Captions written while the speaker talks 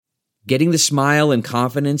Getting the smile and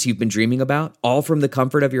confidence you've been dreaming about, all from the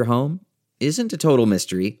comfort of your home, isn't a total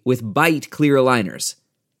mystery with Byte clear aligners.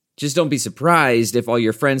 Just don't be surprised if all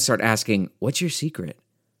your friends start asking, "What's your secret?"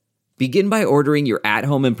 Begin by ordering your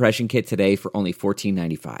at-home impression kit today for only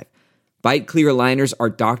 $14.95. Byte clear aligners are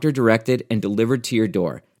doctor-directed and delivered to your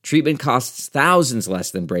door. Treatment costs thousands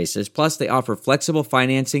less than braces, plus they offer flexible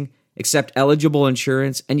financing, accept eligible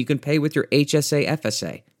insurance, and you can pay with your HSA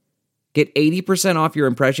FSA. Get 80% off your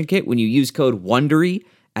impression kit when you use code WONDERY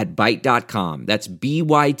at Byte.com. That's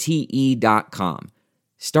BYTE.com.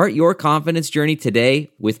 Start your confidence journey today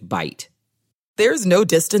with Byte. There's no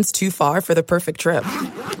distance too far for the perfect trip.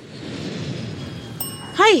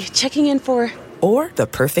 Hi, checking in for... Or the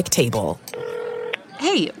perfect table.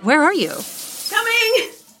 Hey, where are you? Coming!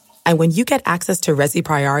 And when you get access to Resi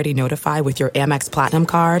Priority Notify with your Amex Platinum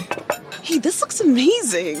card... Hey, this looks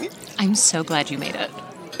amazing. I'm so glad you made it.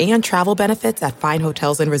 And travel benefits at fine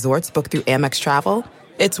hotels and resorts booked through Amex Travel,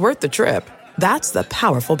 it's worth the trip. That's the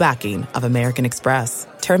powerful backing of American Express.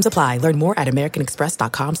 Terms apply. Learn more at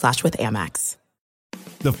americanexpress.com/withAmex.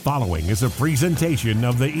 The following is a presentation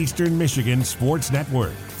of the Eastern Michigan Sports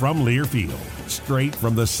Network from Learfield. Straight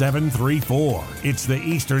from the 734, it's the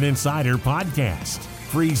Eastern Insider Podcast.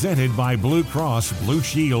 Presented by Blue Cross Blue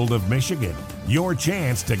Shield of Michigan. Your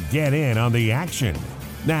chance to get in on the action.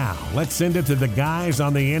 Now, let's send it to the guys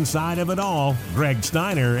on the inside of it all, Greg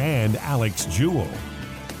Steiner and Alex Jewell.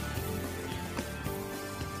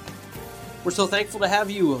 We're so thankful to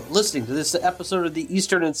have you listening to this episode of the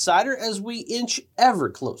Eastern Insider as we inch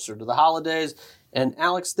ever closer to the holidays. And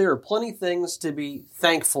Alex, there are plenty of things to be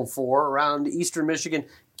thankful for around Eastern Michigan,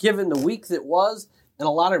 given the week that was, and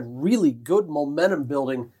a lot of really good momentum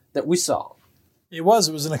building that we saw. It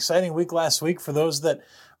was an exciting week last week for those that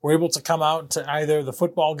were able to come out to either the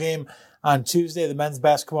football game on Tuesday, the men's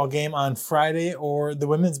basketball game on Friday, or the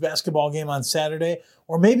women's basketball game on Saturday.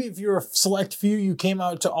 Or maybe if you're a select few, you came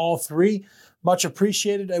out to all three. Much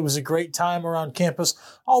appreciated. It was a great time around campus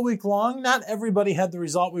all week long. Not everybody had the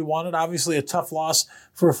result we wanted. Obviously a tough loss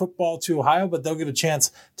for football to Ohio, but they'll get a chance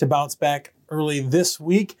to bounce back early this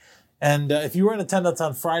week. And if you were in attendance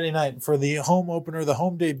on Friday night for the home opener, the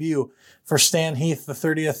home debut for Stan Heath, the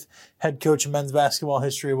 30th head coach of men's basketball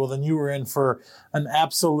history, well, then you were in for an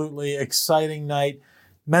absolutely exciting night.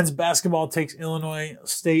 Men's basketball takes Illinois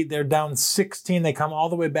State. They're down 16. They come all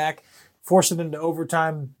the way back, force it into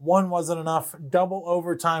overtime. One wasn't enough. Double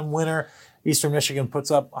overtime winner. Eastern Michigan puts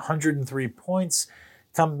up 103 points.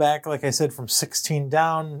 Come back, like I said, from 16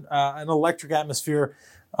 down. An electric atmosphere.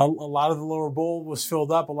 A lot of the lower bowl was filled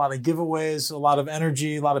up, a lot of giveaways, a lot of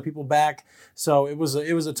energy, a lot of people back. So it was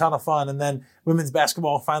a ton of fun. And then women's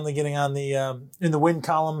basketball finally getting on the in the win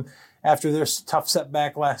column after their tough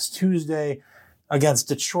setback last Tuesday against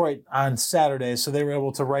Detroit on Saturday. So they were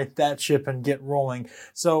able to right that ship and get rolling.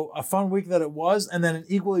 So a fun week that it was, and then an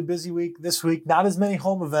equally busy week this week. Not as many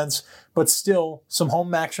home events, but still some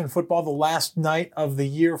home action football, the last night of the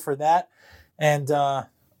year for that. And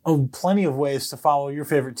plenty of ways to follow your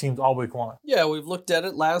favorite teams all week long. Yeah, we've looked at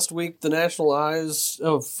it last week. The national eyes,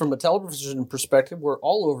 from a television perspective, were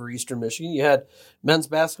all over Eastern Michigan. You had men's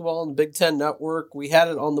basketball on the Big Ten Network. We had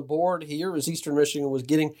it on the board here as Eastern Michigan was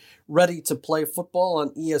getting ready to play football on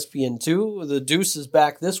ESPN2. The Deuce is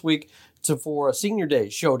back this week for a Senior Day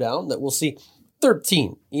showdown that will see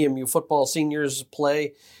 13 EMU football seniors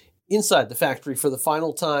play inside the factory for the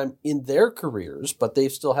final time in their careers, but they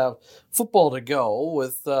still have football to go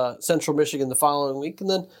with Central Michigan the following week, and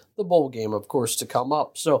then the bowl game, of course, to come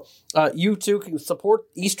up. So you too can support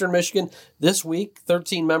Eastern Michigan this week,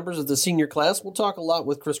 13 members of the senior class. We'll talk a lot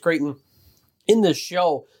with Chris Creighton in this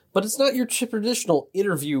show, but it's not your traditional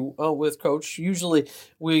interview with Coach. Usually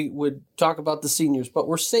we would talk about the seniors, but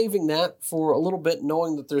we're saving that for a little bit,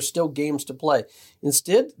 knowing that there's still games to play.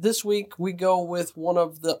 Instead, this week we go with one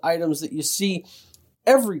of the items that you see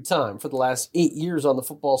every time for the last 8 years on the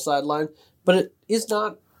football sideline, but it is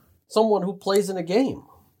not someone who plays in a game.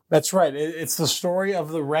 That's right. It's the story of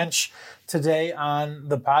the wrench today on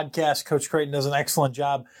the podcast. Coach Creighton does an excellent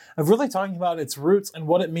job of really talking about its roots and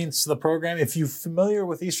what it means to the program. If you're familiar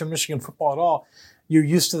with Eastern Michigan football at all, you're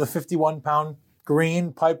used to the 51-pound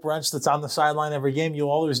green pipe wrench that's on the sideline every game. You'll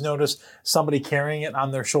always notice somebody carrying it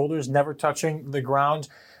on their shoulders, never touching the ground.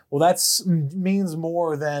 Well, that means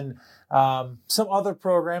more than Some other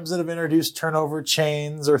programs that have introduced turnover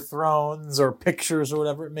chains or thrones or pictures or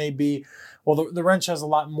whatever it may be. Well, the wrench has a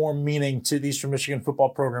lot more meaning to the Eastern Michigan football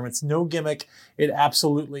program. It's no gimmick. It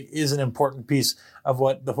absolutely is an important piece of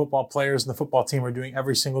what the football players and the football team are doing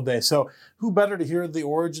every single day. So who better to hear the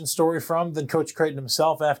origin story from than Coach Creighton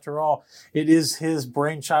himself? After all, it is his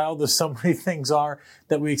brainchild, as so many things are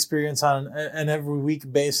that we experience on an every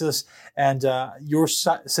week basis. And your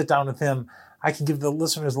sit down with him, I can give the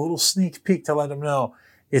listeners a little sneak peek to let them know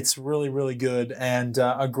it's really, really good and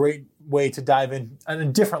a great way to dive in a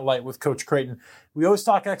different light with Coach Creighton. We always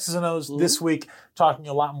talk X's and O's. This week, talking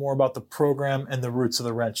a lot more about the program and the roots of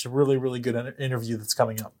the wrench. A really, really good interview that's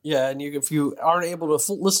coming up. Yeah, and if you aren't able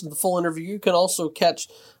to listen to the full interview, you can also catch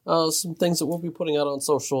some things that we'll be putting out on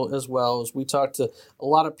social as well. As we talk to a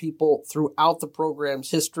lot of people throughout the program's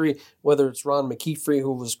history, whether it's Ron McKeefrey,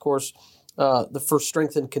 who was, of course, the first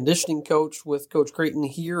strength and conditioning coach with Coach Creighton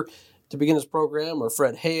here to begin his program, or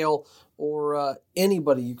Fred Hale, or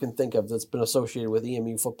anybody you can think of that's been associated with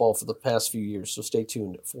EMU football for the past few years. So stay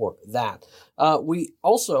tuned for that. We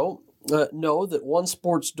also know that one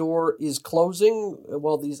sport's door is closing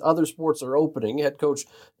while these other sports are opening. Head coach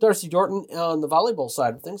Darcy Dorton on the volleyball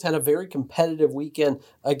side of things had a very competitive weekend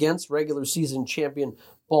against regular season champion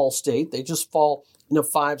Ball State. They just fall in a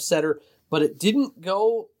 5-setter, but it didn't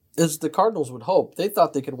go as the Cardinals would hope. They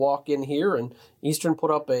thought they could walk in here, and Eastern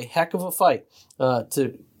put up a heck of a fight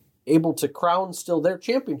to able to crown still their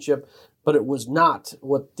championship, but it was not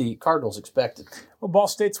what the Cardinals expected. Well, Ball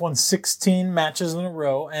State's won 16 matches in a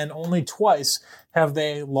row, and only twice have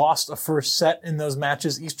they lost a first set in those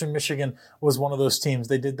matches. Eastern Michigan was one of those teams.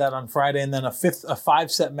 They did that on Friday, and then a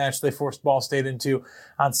 5-set match they forced Ball State into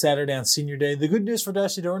on Saturday on Senior Day. The good news for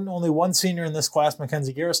Darcy Dorton, only one senior in this class,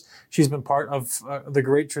 Mackenzie Garris. She's been part of the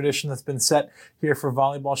great tradition that's been set here for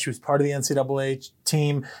volleyball. She was part of the NCAA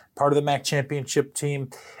team, part of the MAC championship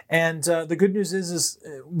team. And the good news is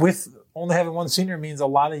with only having one senior means a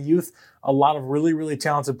lot of youth, a lot of really, really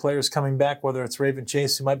talented players coming back, whether it's Raven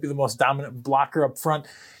Chase, who might be the most dominant blocker up front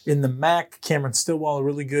in the MAC. Cameron Stillwell, a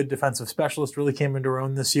really good defensive specialist, really came into her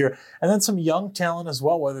own this year. And then some young talent as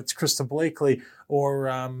well, whether it's Krista Blakely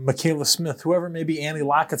or Michaela Smith, whoever it may be. Annie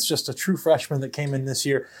Lockett's just a true freshman that came in this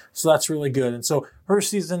year. So that's really good. And so her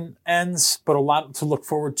season ends, but a lot to look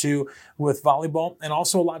forward to with volleyball, and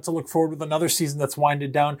also a lot to look forward with another season that's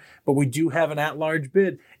winded down. But we do have an at-large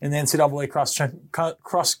bid in the NCAA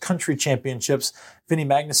cross-country championships. Vinnie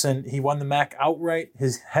Magnuson, he won the MAC outright.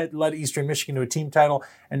 His head led Eastern Michigan to a team title,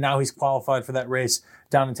 and now he's qualified for that race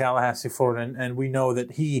down in Tallahassee, Florida. And we know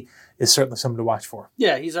that he is certainly someone to watch for.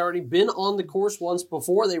 Yeah, he's already been on the course once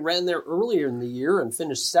before. They ran there earlier in the year and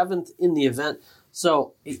finished 7th in the event.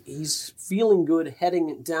 So he's feeling good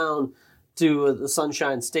heading down to the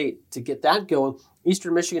Sunshine State to get that going.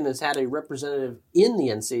 Eastern Michigan has had a representative in the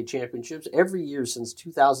NCAA championships every year since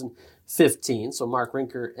 2015. So Mark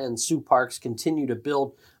Rinker and Sue Parks continue to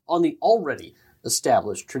build on the already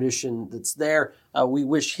established tradition that's there. We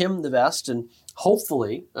wish him the best, and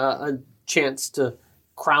hopefully a chance to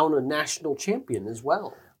crown a national champion as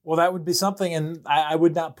well. Well, that would be something, and I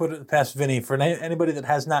would not put it past Vinny. For anybody that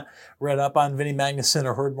has not read up on Vinnie Magnuson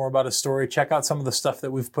or heard more about his story, check out some of the stuff that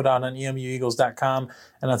we've put out on emueagles.com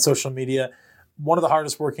and on social media. One of the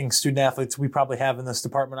hardest working student athletes we probably have in this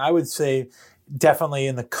department. I would say definitely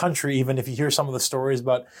in the country, even if you hear some of the stories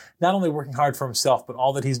about not only working hard for himself, but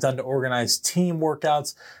all that he's done to organize team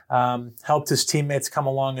workouts, helped his teammates come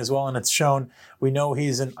along as well. And it's shown. We know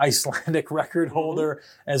he's an Icelandic record holder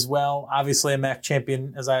as well. Obviously a MAC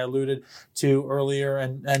champion, as I alluded to earlier,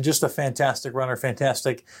 and just a fantastic runner,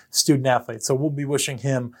 fantastic student athlete. So we'll be wishing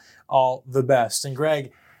him all the best. And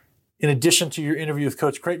Greg, in addition to your interview with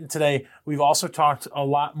Coach Creighton today, we've also talked a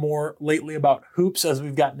lot more lately about hoops as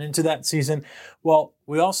we've gotten into that season. Well,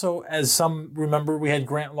 we also, as some remember, we had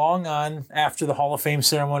Grant Long on after the Hall of Fame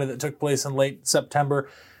ceremony that took place in late September.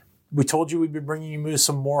 We told you we'd be bringing you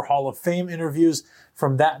some more Hall of Fame interviews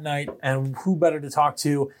from that night, and who better to talk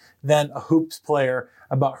to than a hoops player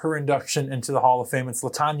about her induction into the Hall of Fame. It's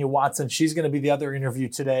LaTanya Watson. She's going to be the other interview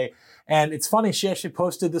today. And it's funny, she actually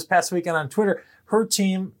posted this past weekend on Twitter, her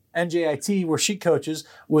team, NJIT, where she coaches,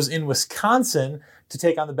 was in Wisconsin to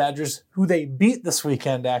take on the Badgers, who they beat this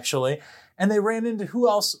weekend, actually. And they ran into who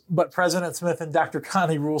else but President Smith and Dr.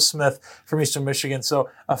 Connie Rule Smith from Eastern Michigan. So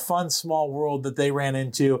a fun, small world that they ran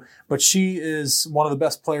into. But she is one of the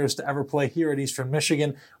best players to ever play here at Eastern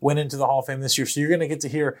Michigan, went into the Hall of Fame this year. So you're going to get to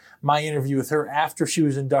hear my interview with her after she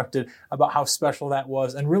was inducted about how special that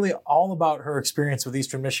was, and really all about her experience with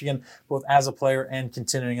Eastern Michigan, both as a player and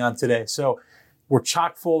continuing on today. So We're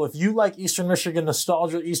chock full. If you like Eastern Michigan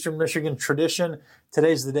nostalgia, Eastern Michigan tradition,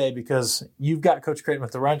 today's the day because you've got Coach Creighton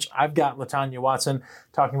with the wrench. I've got LaTanya Watson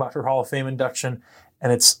talking about her Hall of Fame induction,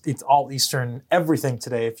 and it's all Eastern everything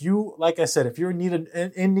today. If you, like I said, if you're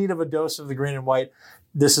in need of a dose of the green and white,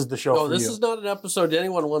 this is the show for you. This is not an episode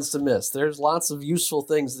anyone wants to miss. There's lots of useful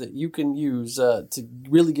things that you can use to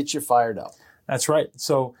really get you fired up. That's right.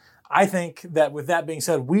 So I think that with that being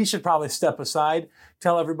said, we should probably step aside,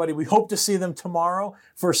 tell everybody we hope to see them tomorrow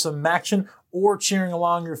for some action or cheering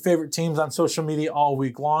along your favorite teams on social media all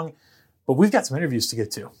week long. But we've got some interviews to get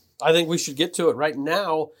to. I think we should get to it right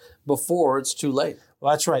now before it's too late.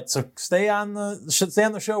 Well, that's right. So stay on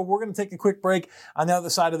the show. We're going to take a quick break. On the other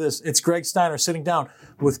side of this, it's Greg Steiner sitting down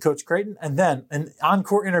with Coach Creighton and then an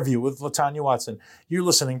encore interview with LaTanya Watson. You're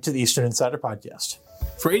listening to the Eastern Insider Podcast.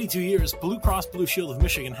 For 82 years, Blue Cross Blue Shield of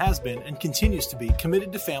Michigan has been and continues to be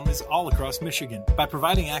committed to families all across Michigan. By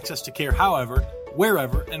providing access to care however,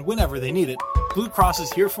 wherever, and whenever they need it, Blue Cross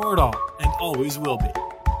is here for it all and always will be.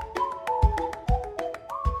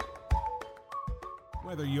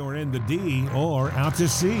 Whether you're in the D or out to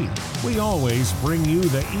sea, we always bring you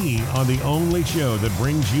the E on the only show that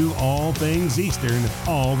brings you all things Eastern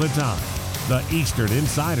all the time. The Eastern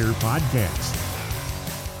Insider Podcast.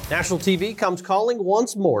 National TV comes calling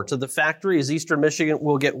once more to the factory as Eastern Michigan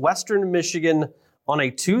will get Western Michigan on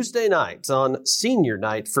a Tuesday night, on senior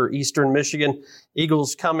night for Eastern Michigan.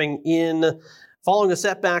 Eagles coming in following a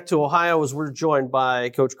setback to Ohio as we're joined by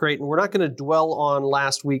Coach Creighton. We're not going to dwell on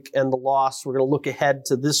last week and the loss. We're going to look ahead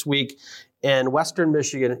to this week. And Western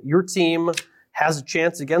Michigan, your team has a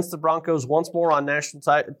chance against the Broncos once more on national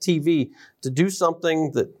TV to do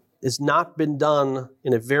something that has not been done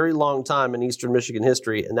in a very long time in Eastern Michigan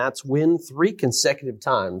history, and that's win 3 consecutive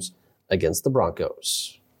times against the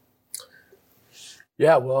Broncos.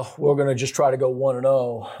 Yeah, well, we're going to just try to go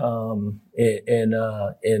 1-0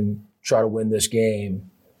 and try to win this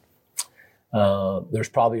game. There's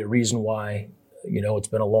probably a reason why, it's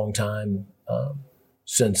been a long time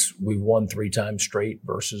since we won 3 times straight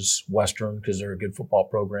versus Western because they're a good football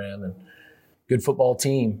program and good football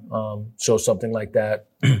team. So something like that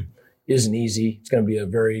isn't easy. It's going to be a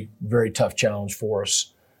very, very tough challenge for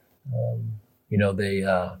us.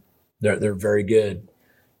 They're very good.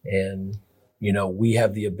 And, we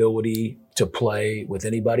have the ability to play with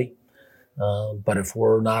anybody. But if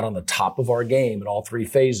we're not on the top of our game in all 3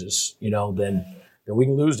 phases, then we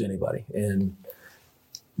can lose to anybody. And,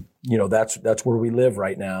 that's where we live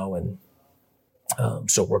right now. And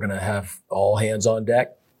so we're going to have all hands on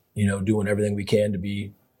deck, doing everything we can to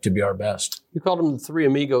be our best. You called them the 3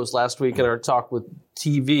 amigos last week in our talk with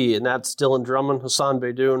TV, and that's Dylan Drummond, Hassan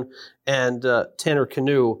Beydoun, and Tanner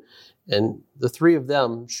Canoe. And the 3 of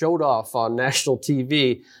them showed off on national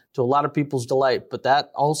TV to a lot of people's delight. But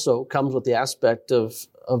that also comes with the aspect of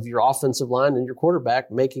your offensive line and your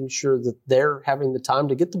quarterback making sure that they're having the time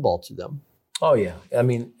to get the ball to them. Oh, yeah. I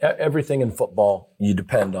mean, everything in football, you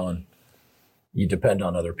depend on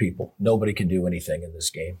other people. Nobody can do anything in this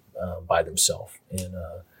game by themselves. And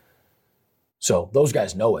so those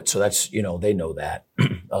guys know it. So that's, they know that.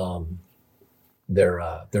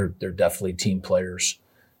 They're definitely team players.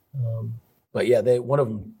 But yeah, one of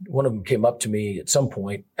them came up to me at some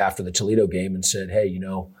point after the Toledo game and said, "Hey,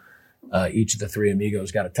 each of the 3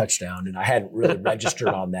 amigos got a touchdown," and I hadn't really registered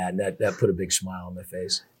on that, and that put a big smile on my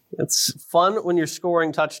face. It's fun when you're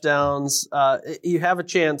scoring touchdowns. You have a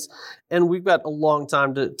chance, and we've got a long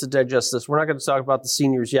time to digest this. We're not going to talk about the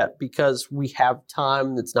seniors yet because we have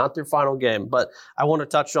time. It's not their final game, but I want to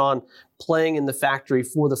touch on playing in the factory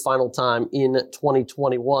for the final time in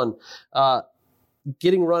 2021.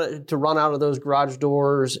 Getting to run out of those garage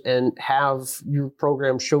doors and have your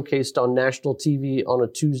program showcased on national TV on a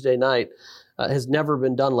Tuesday night has never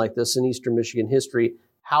been done like this in Eastern Michigan history.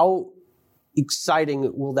 How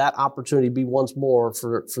exciting will that opportunity be once more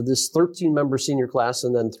for this 13-member senior class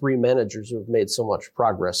and then 3 managers who have made so much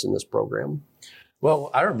progress in this program?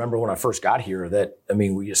 Well, I remember when I first got here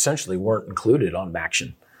we essentially weren't included on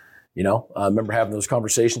MACtion. I remember having those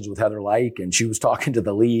conversations with Heather Like, and she was talking to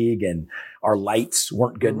the league, and our lights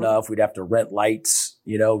weren't good enough. We'd have to rent lights,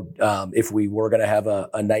 if we were going to have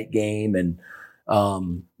a night game. And,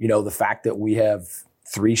 the fact that we have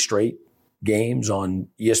 3 straight games on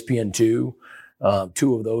ESPN2,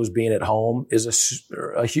 2 of those being at home is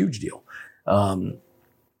a huge deal. And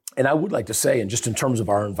I would like to say, and just in terms of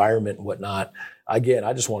our environment and whatnot, again,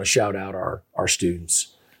 I just want to shout out our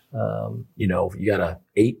students. You got a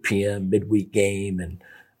 8 p.m. midweek game and,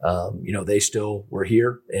 they still were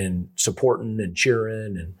here and supporting and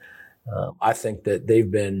cheering. And I think that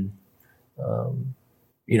they've been,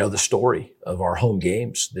 the story of our home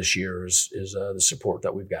games this year is the support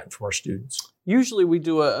that we've gotten from our students. Usually we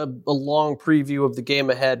do a long preview of the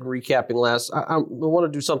game ahead, recapping last. I want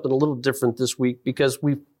to do something a little different this week because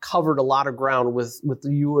we've covered a lot of ground with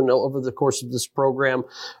you and over the course of this program.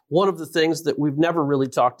 One of the things that we've never really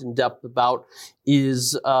talked in depth about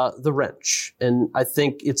is the wrench. And I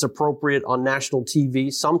think it's appropriate on national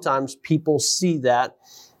TV. Sometimes people see that,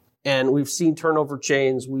 and we've seen turnover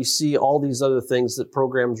chains. We see all these other things that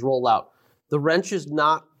programs roll out. The wrench is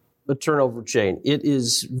not a turnover chain. It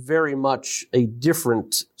is very much a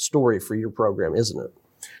different story for your program, isn't it?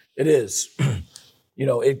 It is.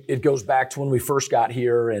 It goes back to when we first got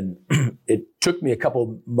here, and it took me a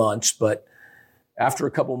couple months, but after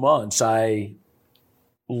a couple months, I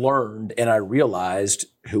learned and I realized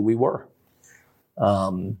who we were.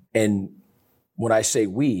 And when I say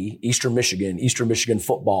we, Eastern Michigan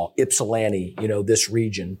football, Ypsilanti, this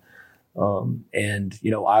region.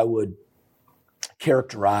 I would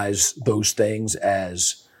characterize those things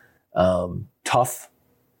as tough,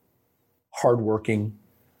 hardworking,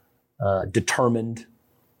 determined,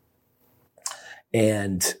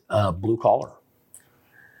 and blue collar.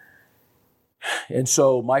 And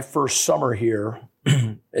so my first summer here,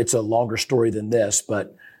 it's a longer story than this,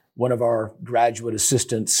 but one of our graduate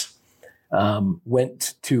assistants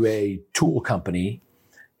went to a tool company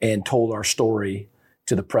and told our story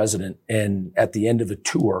to the president. And at the end of the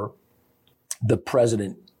tour, the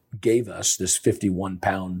president gave us this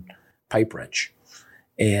 51-pound pipe wrench.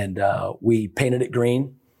 And we painted it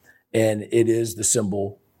green, and it is the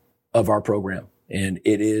symbol of our program. And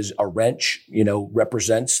it is a wrench,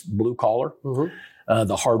 represents blue collar,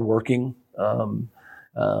 the hardworking,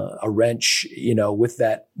 a wrench, with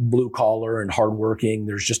that blue collar and hardworking.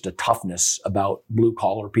 There's just a toughness about blue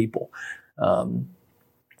collar people.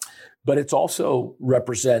 But it also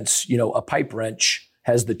represents, a pipe wrench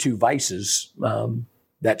has the two vices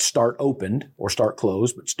that start opened or start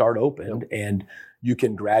closed, but start opened, and you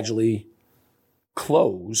can gradually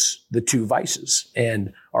close the two vices.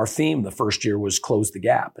 And our theme the first year was close the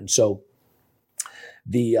gap. And so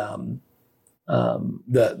the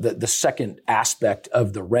second aspect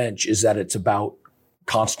of the wrench is that it's about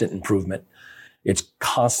constant improvement. It's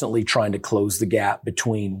constantly trying to close the gap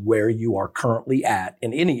between where you are currently at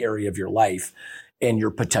in any area of your life and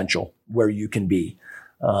your potential, where you can be.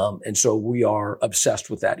 And so we are obsessed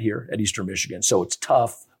with that here at Eastern Michigan. So it's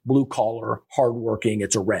tough, blue collar, hardworking.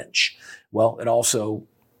 It's a wrench. Well, it also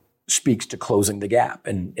speaks to closing the gap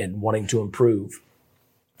and wanting to improve.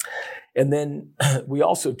 And then we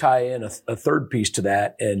also tie in a third piece to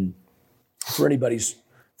that. And for anybody who's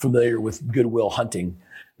familiar with Good Will Hunting,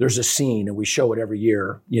 there's a scene, and we show it every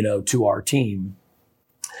year, to our team.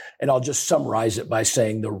 And I'll just summarize it by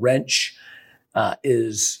saying the wrench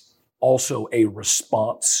is also a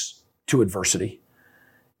response to adversity.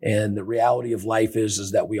 And the reality of life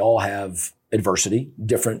is that we all have adversity,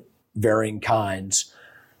 different varying kinds,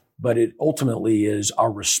 but it ultimately is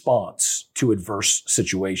our response to adverse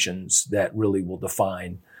situations that really will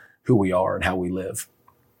define who we are and how we live.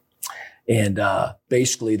 And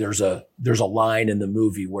basically there's a line in the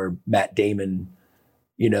movie where Matt Damon,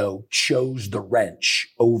 chose the wrench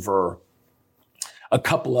over a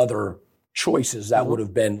couple other choices that would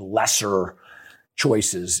have been lesser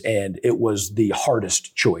choices. And it was the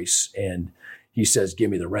hardest choice. And he says, give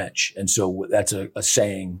me the wrench. And so that's a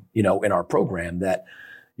saying, in our program that,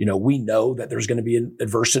 we know that there's going to be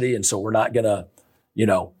adversity. And so we're not going to,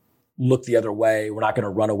 look the other way. We're not going to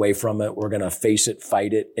run away from it. We're going to face it,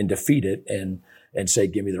 fight it, and defeat it and say,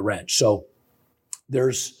 give me the wrench. So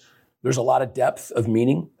there's a lot of depth of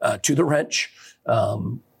meaning to the wrench.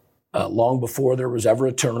 Long before there was ever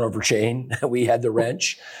a turnover chain, we had the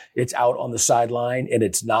wrench. It's out on the sideline, and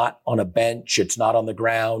it's not on a bench. It's not on the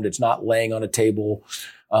ground. It's not laying on a table.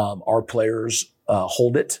 Our players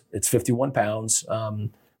hold it. It's 51 pounds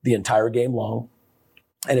the entire game long.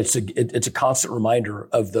 And it's a constant reminder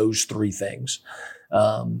of those three things.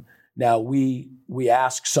 Now we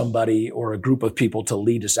ask somebody or a group of people to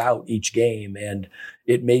lead us out each game, and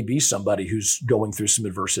it may be somebody who's going through some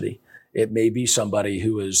adversity. It may be somebody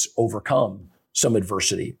who has overcome some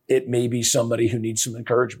adversity. It may be somebody who needs some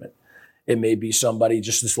encouragement. It may be somebody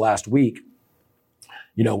just this last week,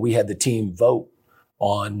 we had the team vote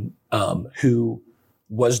on who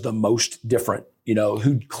was the most different,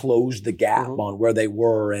 who closed the gap on where they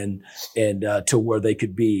were and to where they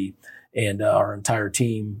could be. And our entire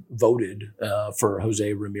team voted for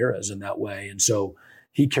Jose Ramirez in that way. And so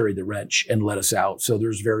he carried the wrench and let us out. So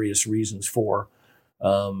there's various reasons for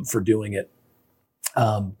doing it.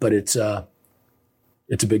 But it's a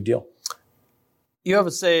big deal. You have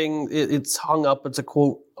a saying, it's hung up, it's a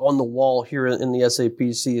quote on the wall here in the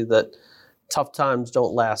SAPC that tough times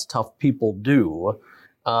don't last, tough people do.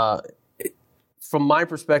 From my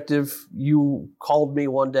perspective, you called me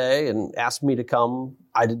one day and asked me to come.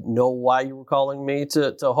 I didn't know why you were calling me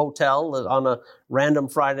to a hotel on a random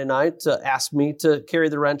Friday night to ask me to carry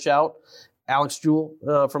the wrench out. Alex Jewell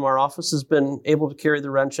from our office has been able to carry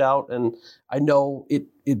the wrench out, and I know it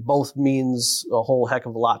both means a whole heck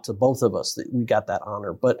of a lot to both of us that we got that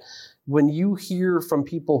honor. But when you hear from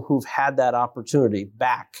people who've had that opportunity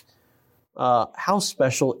back, how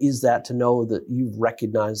special is that to know that you've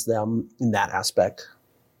recognized them in that aspect?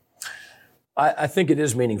 I think it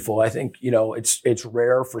is meaningful. I think, it's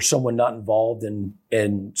rare for someone not involved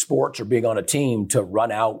in sports or being on a team to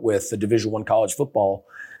run out with the Division I college football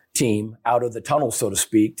team out of the tunnel, so to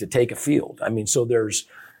speak, to take a field. I mean, so there's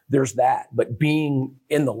that. But being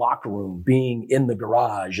in the locker room, being in the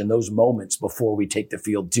garage, and those moments before we take the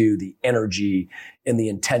field too, the energy and the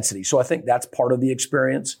intensity. So I think that's part of the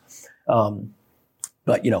experience.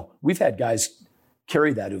 But we've had guys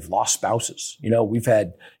carry that who've lost spouses. We've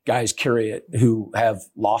had guys carry it who have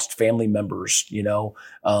lost family members.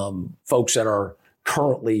 Folks that are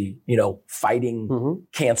currently, fighting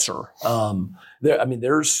cancer.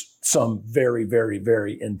 There's some very, very,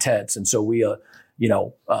 very intense. And so we,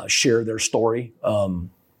 share their story,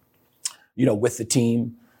 with the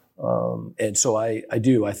team. And so I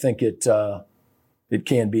do. I think it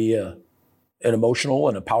can be an emotional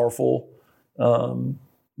and a powerful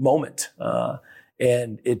moment.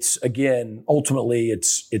 And it's, again, ultimately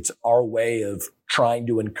it's our way of trying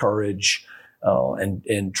to encourage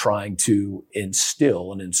and trying to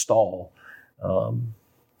instill and install,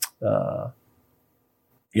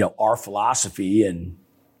 our philosophy and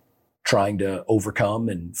trying to overcome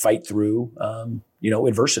and fight through,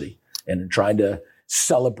 adversity, and trying to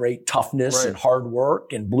celebrate toughness and hard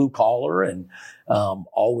work and blue collar, and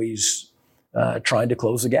always trying to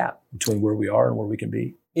close the gap between where we are and where we can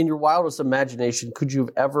be. In your wildest imagination, could you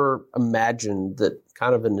have ever imagined that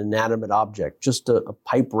kind of an inanimate object, just a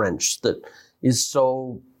pipe wrench that is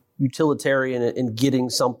so utilitarian in getting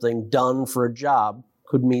something done for a job,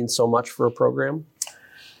 could mean so much for a program?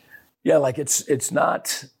 Yeah, like it's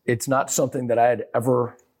not something that I had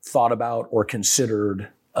ever thought about or considered,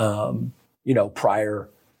 prior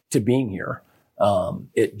to being here.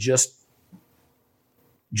 It just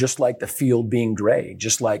like the field being gray,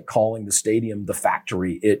 just like calling the stadium the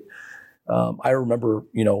factory. I remember,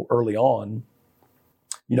 early on,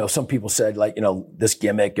 some people said this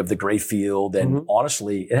gimmick of the gray field. And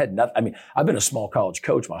honestly, it had nothing. I've been a small college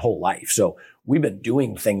coach my whole life. So we've been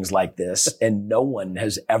doing things like this and no one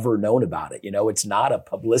has ever known about it. It's not a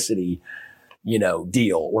publicity,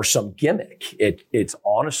 deal or some gimmick. It's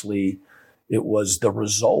honestly, it was the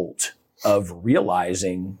result of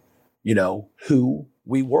realizing, who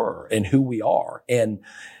we were and who we are. And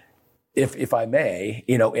if I may,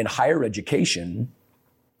 in higher education,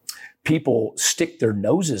 people stick their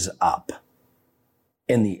noses up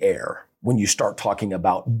in the air when you start talking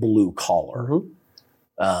about blue collar.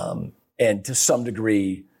 And to some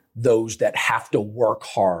degree, those that have to work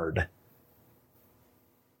hard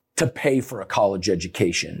to pay for a college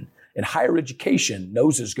education. In higher education,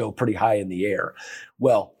 noses go pretty high in the air.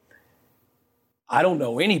 Well, I don't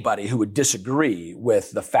know anybody who would disagree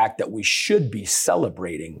with the fact that we should be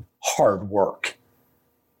celebrating hard work,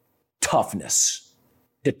 toughness,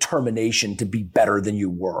 determination to be better than you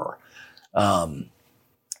were.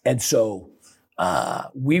 And so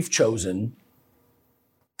we've chosen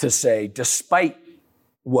to say, despite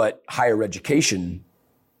what higher education's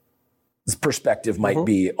perspective might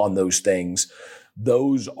be on those things,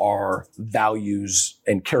 those are values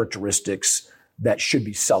and characteristics that should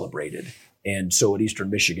be celebrated. And so at Eastern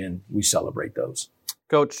Michigan, we celebrate those.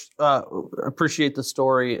 Coach, appreciate the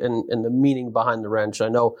story and the meaning behind the wrench. I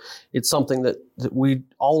know it's something that we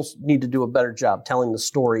all need to do a better job telling the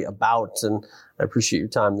story about, and I appreciate your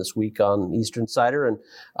time this week on Eastern Insider, and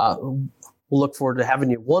we'll look forward to having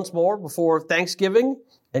you once more before Thanksgiving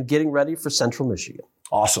and getting ready for Central Michigan.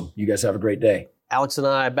 Awesome. You guys have a great day. Alex and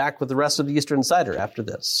I are back with the rest of the Eastern Insider after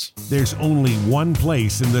this. There's only one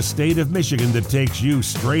place in the state of Michigan that takes you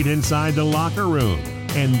straight inside the locker room,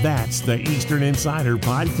 and that's the Eastern Insider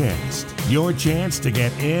Podcast. Your chance to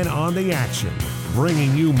get in on the action,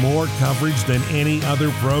 bringing you more coverage than any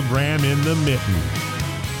other program in the mitten.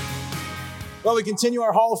 Well, we continue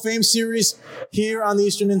our Hall of Fame series here on the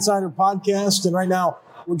Eastern Insider Podcast, and right now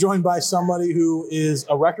we're joined by somebody who is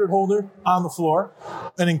a record holder on the floor,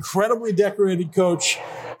 an incredibly decorated coach,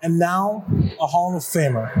 and now a Hall of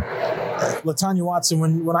Famer. LaTanya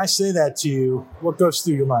Watson, when I say that to you, what goes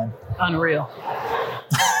through your mind? Unreal.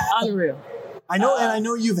 Unreal. I know, and I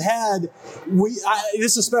know you've had.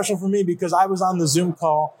 This is special for me because I was on the Zoom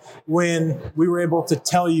call when we were able to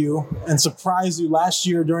tell you and surprise you last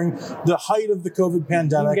year during the height of the COVID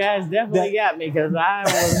pandemic. You guys definitely got me because I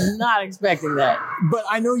was not expecting that. But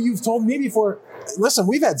I know you've told me before. Listen,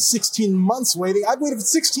 we've had 16 months waiting. I've waited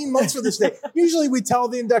 16 months for this day. Usually we tell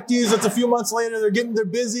the inductees it's a few months later. They're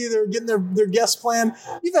busy. They're getting their guest plan.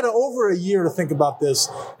 You've had over a year to think about this.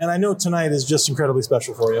 And I know tonight is just incredibly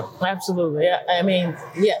special for you. Absolutely. I mean,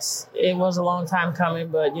 yes, it was a long time coming,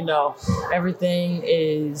 but everything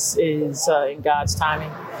is in God's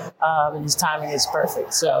timing. And his timing is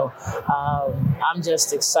perfect. So I'm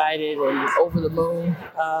just excited and over the moon,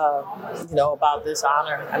 about this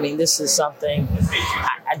honor. I mean, this is something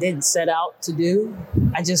I didn't set out to do.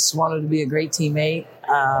 I just wanted to be a great teammate.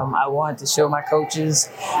 I wanted to show my coaches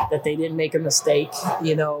that they didn't make a mistake,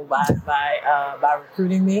 by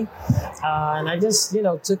recruiting me. And I just,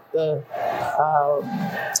 took the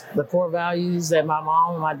core values that my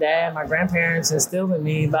mom and my dad, my grandparents instilled in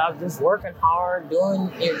me about just working hard,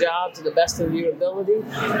 doing your job to the best of your ability,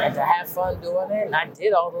 and to have fun doing it. And I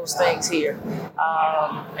did all those things here.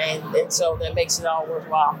 And so that makes it all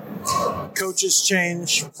worthwhile. Coaches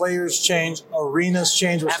change, players change, arenas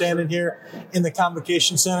change. We're standing here in the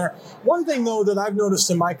Convocation Center. One thing, though, that I've noticed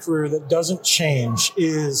in my career that doesn't change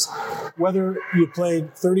is whether you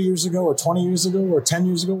played 30 years ago or 20 years ago or 10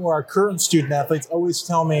 years ago, or our current student athletes always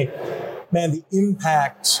tell me, man, the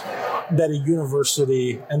impact that a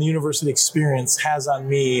university and the university experience has on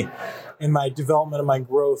me in my development and my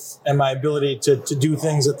growth and my ability to do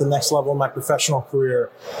things at the next level in my professional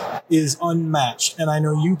career is unmatched. And I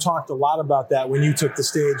know you talked a lot about that when you took the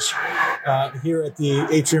stage here at the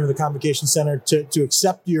atrium of the Convocation Center to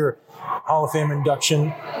accept your Hall of Fame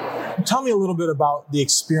induction. Tell me a little bit about the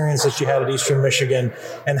experience that you had at Eastern Michigan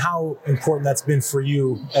and how important that's been for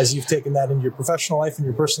you as you've taken that into your professional life and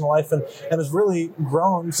your personal life and has really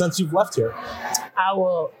grown since you've left here. I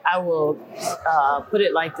will put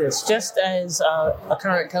it like this. Just as a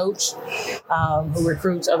current coach who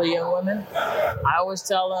recruits other young women, I always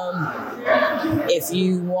tell them, if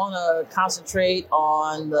you want to concentrate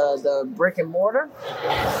on the brick and mortar,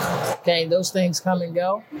 okay, those things come and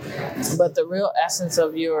go. But the real essence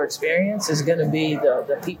of your experience is going to be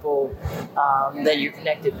the people that you're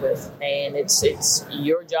connected with. And it's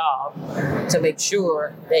your job to make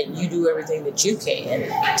sure that you do everything that you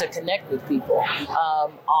can to connect with people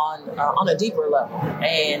on a deeper level.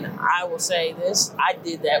 And I will say this, I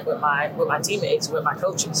did that with my teammates, with my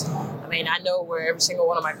coaches. I mean, I know where every single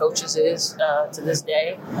one of my coaches is to this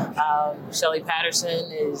day. Shelly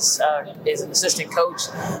Patterson is an assistant coach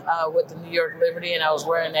with the New York Liberty, and I was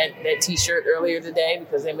wearing that T-shirt earlier today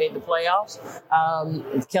because they made the playoffs.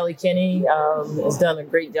 Kelly Kinney has done a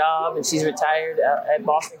great job, and she's retired at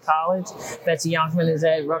Boston College. Betsy Yonkman is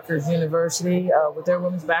at Rutgers University with their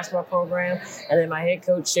women's basketball program. And then my head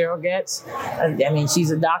coach, Cheryl Getz, I mean,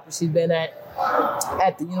 she's a doctor. She's been at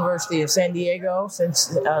the University of San Diego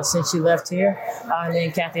since she left here. And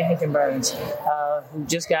then Kathy Hinkenburns, who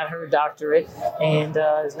just got her doctorate and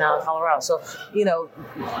is now in Colorado. So,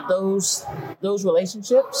 those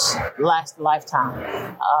relationships last a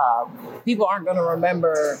lifetime. People aren't going to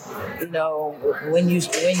remember, when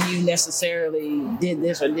you necessarily did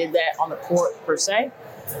this or did that on the court per se.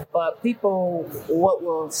 But people, what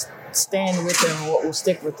will stand with them, what will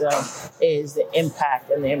stick with them is the impact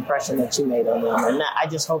and the impression that you made on them. And I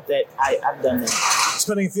just hope that I've done that.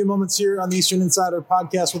 Spending a few moments here on the Eastern Insider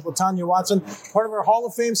podcast with LaTanya Watson, part of our Hall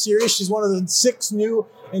of Fame series. She's one of the 6 new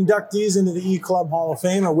inductees into the E-Club Hall of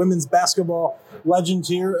Fame, a women's basketball legend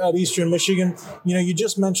here at Eastern Michigan. You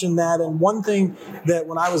just mentioned that, and one thing that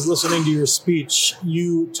when I was listening to your speech,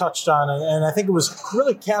 you touched on, and I think it was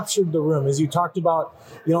really captured the room, as you talked about,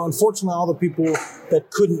 unfortunately, all the people that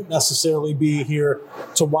couldn't necessarily be here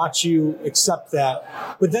to watch you accept that.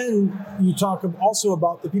 But then you talk also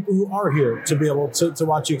about the people who are here to be able to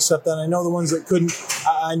watch you accept that. And I know the ones that couldn't,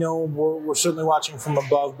 I know we're certainly watching from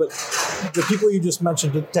above, but the people you just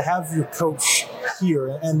mentioned, to have your coach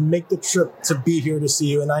here and make the trip to be here to see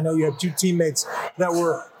you. And I know you had 2 teammates that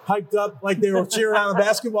were hyped up like they were cheering on a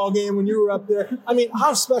basketball game when you were up there. I mean,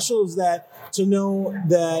 how special is that to know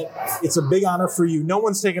that it's a big honor for you? No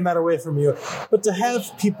one's taking that away from you. But to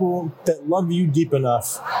have people that love you deep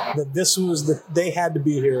enough that they had to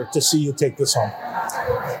be here to see you take this home.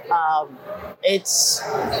 It's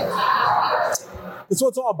what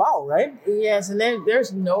it's all about, right? Yes, and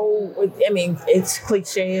there's it's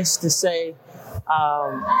cliche to say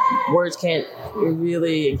words can't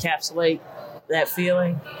really encapsulate that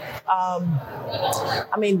feeling.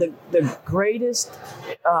 I mean, the greatest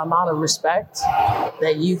amount of respect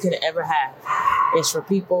that you can ever have is for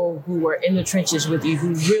people who are in the trenches with you,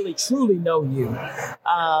 who really truly know you.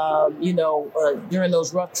 During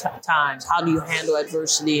those rough times, how do you handle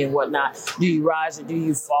adversity and whatnot? Do you rise or do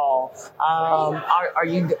you fall? Are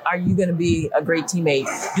you going to be a great teammate?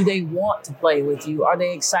 Do they want to play with you? Are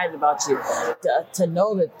they excited about you? To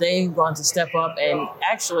know that they're going to step up, and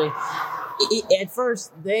actually, at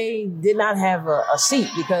first they did not have a seat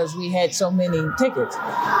because we had so many tickets,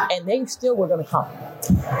 and they still were going to come.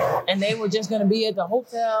 And they were just going to be at the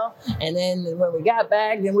hotel, and then when we got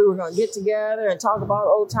back, then we were going to get together and talk about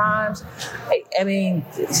old times. I mean,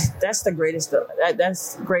 that's the greatest.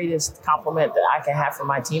 That's the greatest compliment that I can have from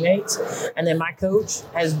my teammates. And then my coach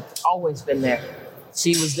has always been there.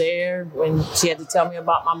 She was there when she had to tell me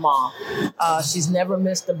about my mom. She's never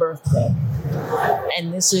missed a birthday.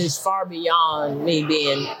 And this is far beyond me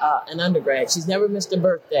being an undergrad. She's never missed a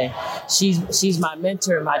birthday. She's my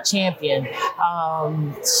mentor, my champion.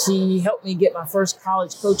 She helped me get my first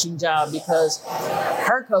college coaching job because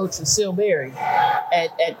her coach was Seal Berry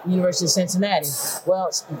at University of Cincinnati. Well,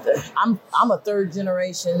 I'm a third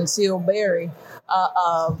generation Seal Berry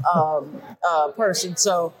person.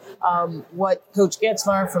 So what Coach Getz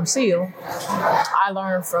learned from Seal, I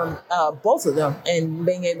learned from both of them, and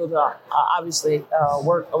being able to obviously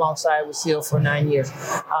work alongside with Seal for 9 years.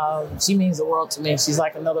 She means the world to me. She's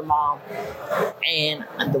like another mom. And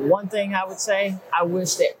the one thing I would say, I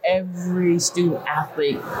wish that every student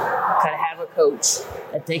athlete could have a coach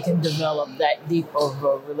that they can develop that deep of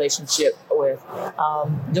a relationship with.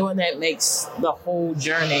 Doing that makes the whole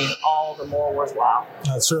journey all the more worthwhile.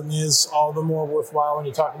 It certainly is all the more worthwhile when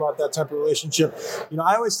you talk about that type of relationship. You know,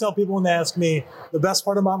 I always tell people when they ask me, the best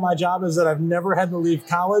part about my job is that I've never had to leave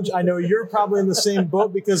college. I know you're probably in the same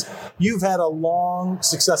boat because you've had a long,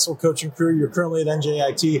 successful coaching career. You're currently at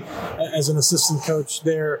NJIT as an assistant coach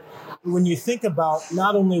there. When you think about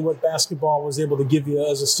not only what basketball was able to give you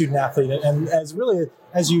as a student athlete and as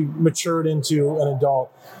you matured into an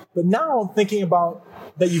adult, but now thinking about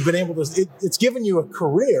that you've been able to, it's given you a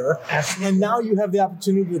career, and now you have the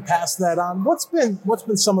opportunity to pass that on. What's been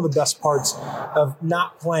some of the best parts of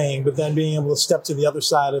not playing, but then being able to step to the other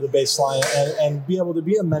side of the baseline and be able to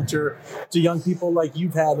be a mentor to young people like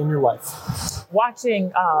you've had in your life?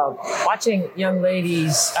 Watching young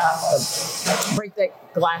ladies break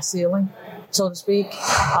that glass ceiling, so to speak.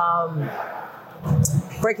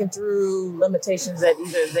 Breaking through limitations that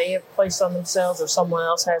either they have placed on themselves or someone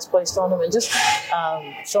else has placed on them, and just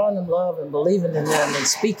showing them love and believing in them and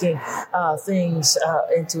speaking things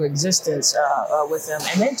into existence with them.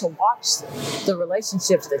 And then to watch the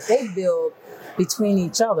relationships that they build between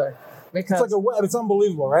each other. Because it's like a web. It's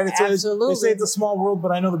unbelievable, right? Absolutely. They say it's a small world,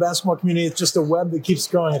 but I know the basketball community, it's just a web that keeps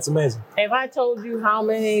growing. It's amazing. If I told you how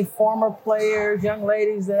many former players, young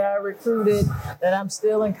ladies that I recruited, that I'm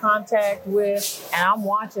still in contact with, and I'm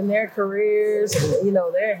watching their careers, and, you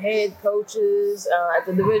know, their head coaches at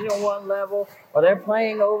the Division I level, or they're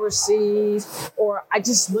playing overseas, or I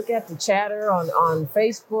just look at the chatter on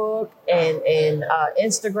Facebook and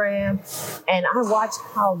Instagram, and I watch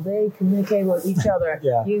how they communicate with each other.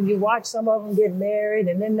 Yeah. You watch some of them get married,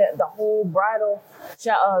 and then the whole bridal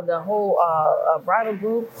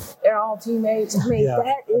group, they're all teammates. I mean,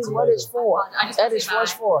 that is what it's for. That is what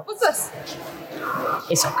it's for. What's this?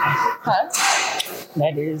 It's okay. Huh?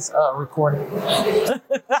 That is recorded.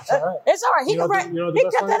 It's all right. It's all right. He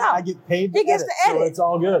cut that out. I get paid. He gets to edit. So it's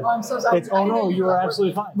all good. Oh, I'm so sorry. You are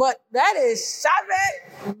absolutely fine. But that is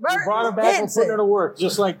Shavette Burton You brought her back and put her to work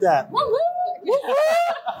just like that.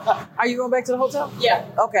 Are you going back to the hotel? Yeah.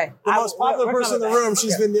 Okay. The most popular person in the room.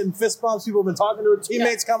 She's been getting fist bumps. People have been talking to her.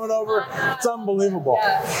 Teammates coming over. It's unbelievable.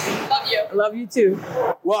 Yeah. Love you. Love you too.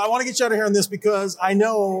 Well, I want to get you out of here on this because I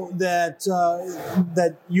know that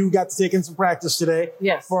that you got to take in some practice today.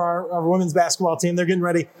 Yes. For our women's basketball team. They're getting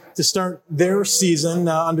ready to start their season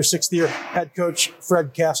under sixth-year head coach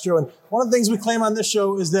Fred Castro. And one of the things we claim on this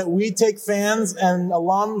show is that we take fans and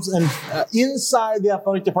alums and inside the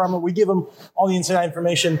athletic department, we give them all the inside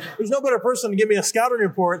information. There's no better person to give me a scouting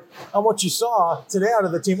report on what you saw today out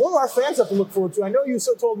of the team. What do our fans have to look forward to? I know you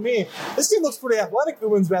told me this team looks pretty athletic, the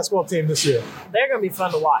women's basketball team this year. They're going to be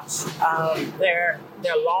fun to watch. They're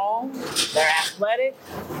long, they're athletic,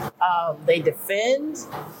 they defend,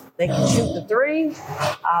 they can shoot the three,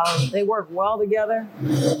 they work well together.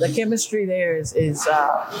 The chemistry there is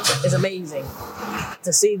amazing.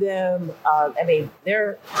 to see them,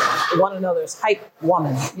 they're one another's hype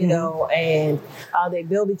woman, you know, and they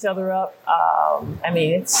build each other up.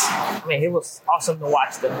 It was awesome to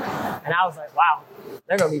watch them. And I was like, wow,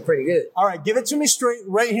 they're going to be pretty good. All right, give it to me straight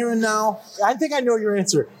right here and now. I think I know your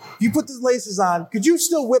answer. If you put the laces on, could you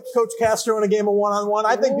still whip Coach Castro in a game of one-on-one?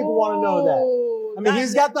 I think people want to know that. I mean,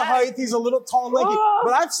 he's got the height. He's a little tall and lanky.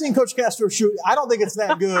 But I've seen Coach Castro shoot. I don't think it's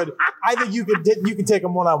that good. I think you could take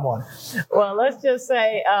him one-on-one. Well, let's just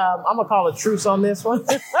say I'm going to call a truce on this one.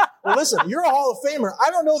 Well, listen, you're a Hall of Famer.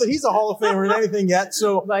 I don't know that he's a Hall of Famer in anything yet.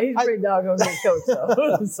 But he's pretty doggone good coach,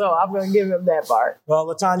 though. So I'm going to give him that part. Well,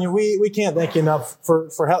 LaTonya, we can't thank you enough for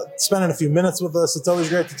spending a few minutes with us. It's always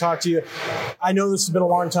great to talk to you. I know this has been a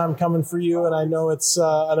long time coming for you, and I know it's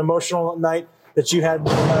an emotional night that you had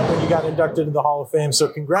when you got inducted into the Hall of Fame. So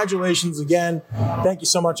congratulations again. Thank you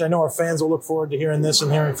so much. I know our fans will look forward to hearing this and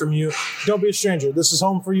hearing from you. Don't be a stranger. This is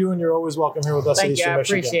home for you, and you're always welcome here with us at Eastern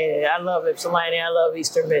Michigan. Thank you. I appreciate it. I love Ypsilanti. I love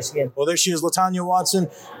Eastern Michigan. Well, there she is, LaTonya Watson,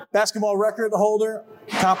 basketball record holder,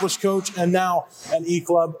 accomplished coach, and now an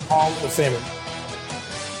E-Club Hall of Famer.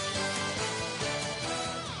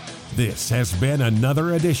 This has been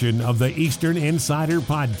another edition of the Eastern Insider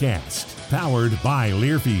Podcast, powered by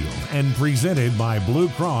Learfield and presented by Blue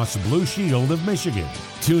Cross Blue Shield of Michigan.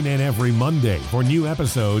 Tune in every Monday for new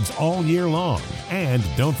episodes all year long. And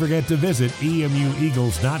don't forget to visit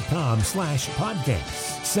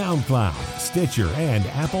emueagles.com/podcasts, SoundCloud, Stitcher, and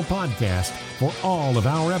Apple Podcast for all of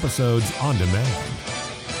our episodes on demand.